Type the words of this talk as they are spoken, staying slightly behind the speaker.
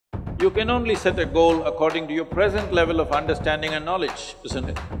You can only set a goal according to your present level of understanding and knowledge, isn't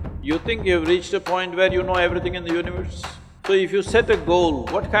it? You think you've reached a point where you know everything in the universe? So if you set a goal,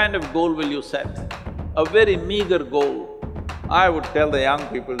 what kind of goal will you set? A very meager goal. I would tell the young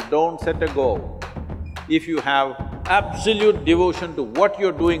people, don't set a goal. If you have absolute devotion to what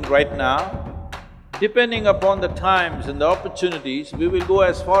you're doing right now, depending upon the times and the opportunities, we will go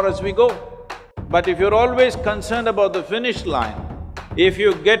as far as we go. But if you're always concerned about the finish line, if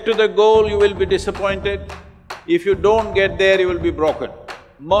you get to the goal, you will be disappointed. If you don't get there, you will be broken.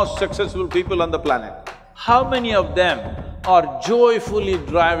 Most successful people on the planet, how many of them are joyfully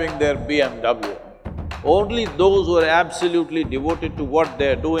driving their BMW? Only those who are absolutely devoted to what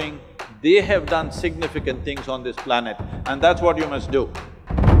they're doing, they have done significant things on this planet, and that's what you must do.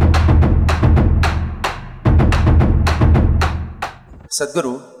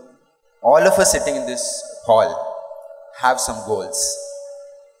 Sadhguru, all of us sitting in this hall have some goals.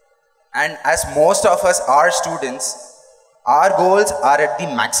 And as most of us are students, our goals are at the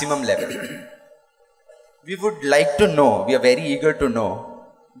maximum level. We would like to know, we are very eager to know,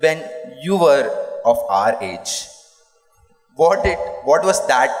 when you were of our age, what was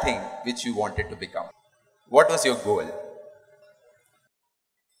that thing which you wanted to become? What was your goal?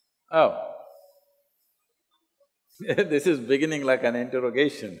 Oh. This is beginning like an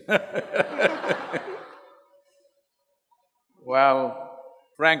interrogation. Well,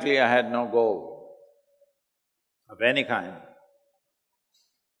 frankly, I had no goal of any kind.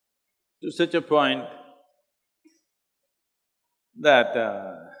 To such a point that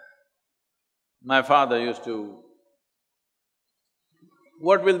my father used to,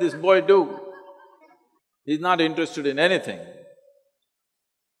 what will this boy do? He's not interested in anything.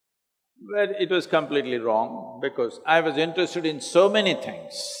 But it was completely wrong because I was interested in so many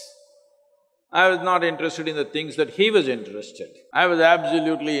things. I was not interested in the things that he was interested. I was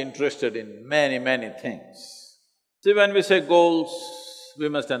absolutely interested in many, many things. See, when we say goals, we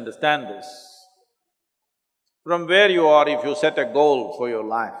must understand this. From where you are, if you set a goal for your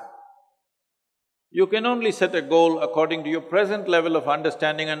life, you can only set a goal according to your present level of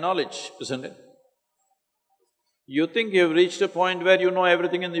understanding and knowledge, isn't it? You think you've reached a point where you know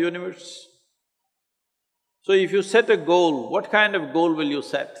everything in the universe? So if you set a goal, what kind of goal will you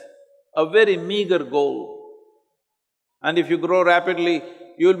set? A very meager goal. And if you grow rapidly,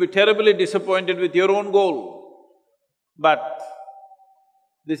 you will be terribly disappointed with your own goal. But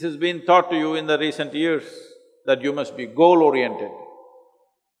this has been taught to you in the recent years that you must be goal-oriented.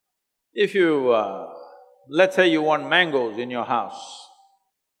 If you… let's say you want mangoes in your house.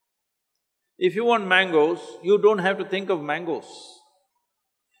 If you want mangoes, you don't have to think of mangoes.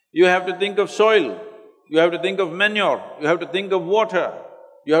 You have to think of soil, you have to think of manure, you have to think of water,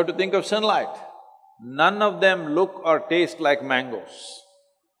 you have to think of sunlight. None of them look or taste like mangoes.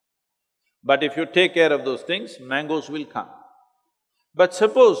 But if you take care of those things, mangoes will come. But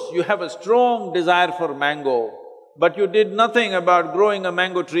suppose you have a strong desire for mango, but you did nothing about growing a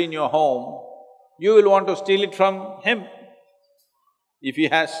mango tree in your home, you will want to steal it from him, if he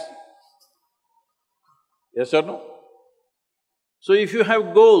has. Yes or no? So if you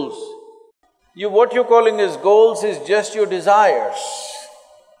have goals, what you're calling as goals is just your desires.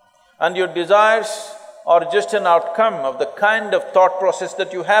 And your desires are just an outcome of the kind of thought process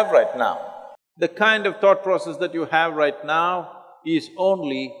that you have right now. The kind of thought process that you have right now is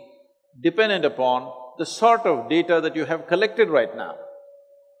only dependent upon the sort of data that you have collected right now.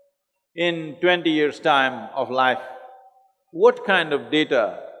 In 20 years' time of life, what kind of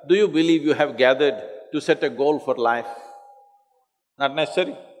data do you believe you have gathered to set a goal for life? Not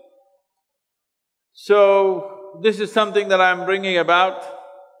necessary. So, this is something that I'm bringing about.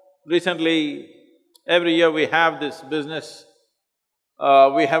 Recently, every year we have this business,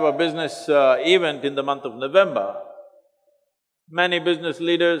 we have a business event in the month of November. Many business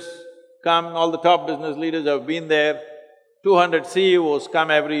leaders come, all the top business leaders have been there. 200 CEOs come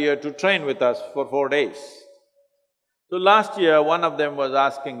every year to train with us for 4 days. So last year, one of them was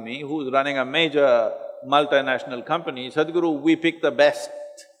asking me, who's running a major multinational company, Sadhguru, we pick the best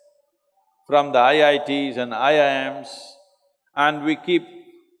from the IITs and IIMs and we keep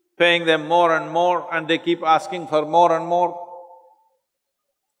paying them more and they keep asking for more and more.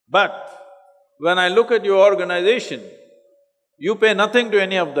 But when I look at your organization, you pay nothing to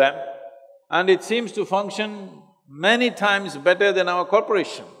any of them and it seems to function many times better than our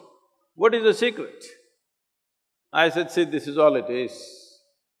corporation. What is the secret? I said, see, this is all it is.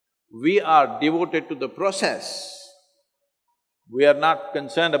 We are devoted to the process. We are not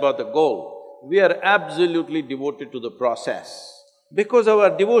concerned about the goal. We are absolutely devoted to the process. Because of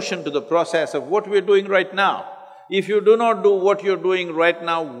our devotion to the process of what we are doing right now, if you do not do what you're doing right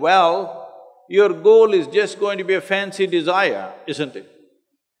now well, your goal is just going to be a fancy desire, isn't it?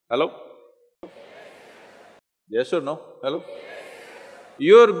 Hello? Yes or no? Hello?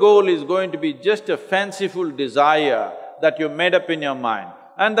 Your goal is going to be just a fanciful desire that you made up in your mind,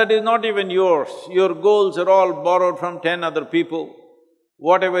 and that is not even yours. Your goals are all borrowed from 10 other people.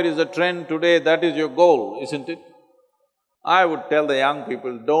 Whatever is the trend today, that is your goal, isn't it? I would tell the young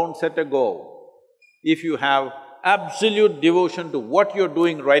people, don't set a goal. If you have absolute devotion to what you're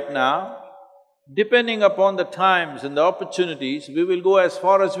doing right now, depending upon the times and the opportunities, we will go as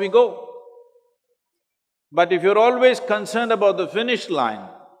far as we go. But if you're always concerned about the finish line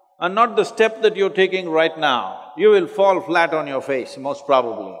and not the step that you're taking right now, you will fall flat on your face, most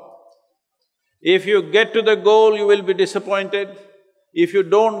probably. If you get to the goal, you will be disappointed. If you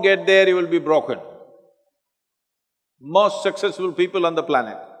don't get there, you will be broken. Most successful people on the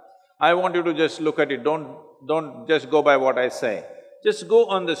planet, I want you to just look at it, don't just go by what I say. Just go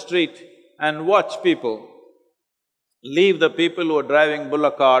on the street and watch people. Leave the people who are driving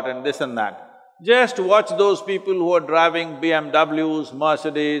bullock cart and this and that. Just watch those people who are driving BMWs,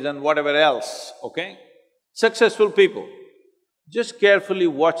 Mercedes and whatever else, okay? Successful people. Just carefully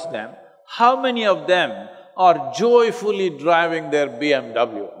watch them. How many of them are joyfully driving their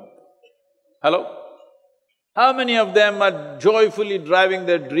BMW? Hello? How many of them are joyfully driving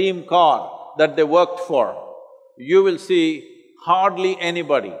their dream car that they worked for? You will see hardly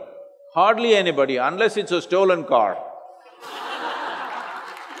anybody, unless it's a stolen car.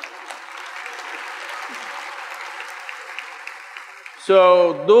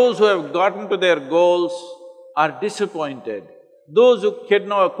 So, those who have gotten to their goals are disappointed. Those who could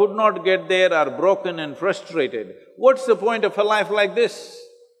not get there are broken and frustrated. What's the point of a life like this?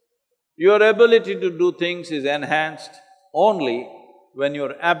 Your ability to do things is enhanced only when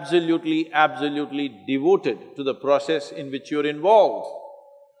you're absolutely devoted to the process in which you're involved.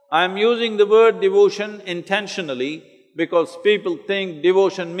 I'm using the word devotion intentionally because people think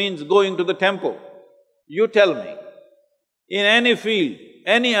devotion means going to the temple. You tell me, in any field,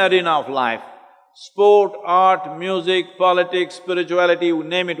 any arena of life, sport, art, music, politics, spirituality, you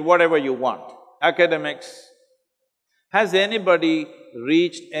name it, whatever you want, academics, has anybody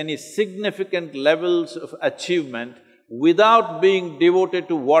reached any significant levels of achievement without being devoted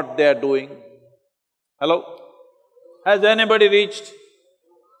to what they're doing? Hello? Has anybody reached?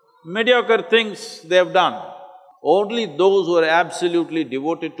 Mediocre things they have done. Only those who are absolutely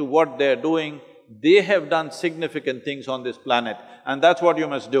devoted to what they're doing, they have done significant things on this planet, and that's what you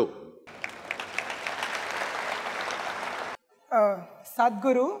must do.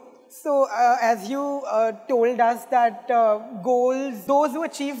 Sadhguru, so as you told us that goals, those who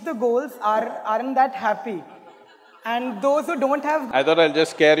achieve the goals aren't that happy, and those who don't have… I thought I'll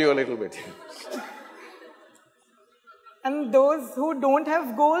just scare you a little bit. And those who don't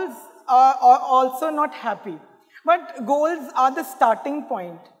have goals are also not happy. But goals are the starting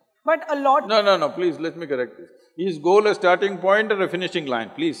point. But a lot… No, please, let me correct this. Is goal a starting point or a finishing line,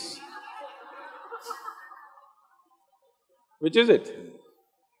 please? Which is it?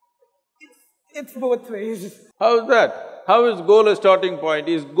 It's both ways. How is that? How is goal a starting point?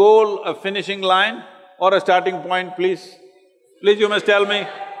 Is goal a finishing line or a starting point, please? Please, you must tell me,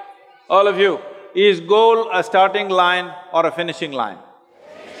 all of you, is goal a starting line or a finishing line?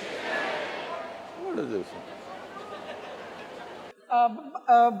 What is this?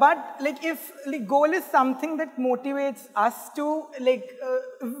 But like if goal is something that motivates us to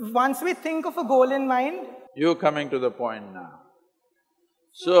once we think of a goal in mind… You're coming to the point now.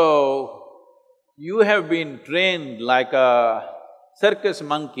 So, you have been trained like a circus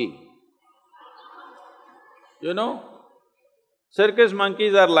monkey. You know? Circus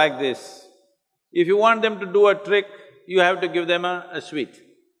monkeys are like this. If you want them to do a trick, you have to give them a sweet.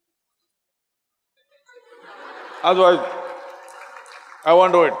 Otherwise, I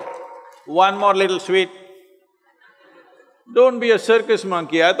won't do it. One more little sweet. Don't be a circus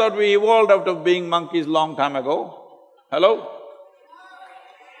monkey. I thought we evolved out of being monkeys long time ago. Hello?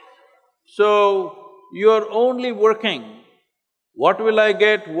 So, you're only working, what will I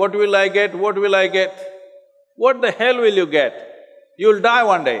get, what will I get, what will I get? What the hell will you get? You'll die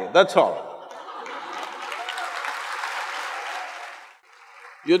one day, that's all.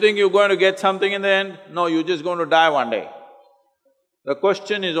 You think you're going to get something in the end? No, you're just going to die one day. The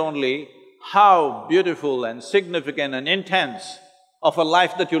question is only how beautiful and significant and intense of a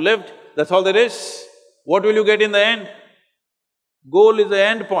life that you lived, that's all there is. What will you get in the end? Goal is the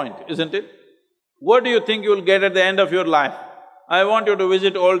end point, isn't it? What do you think you'll get at the end of your life? I want you to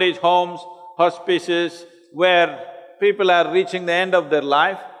visit old age homes, hospices, where people are reaching the end of their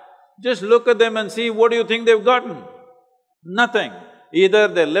life. Just look at them and see what do you think they've gotten? Nothing. Either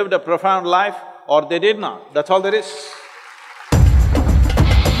they lived a profound life or they did not, that's all there is.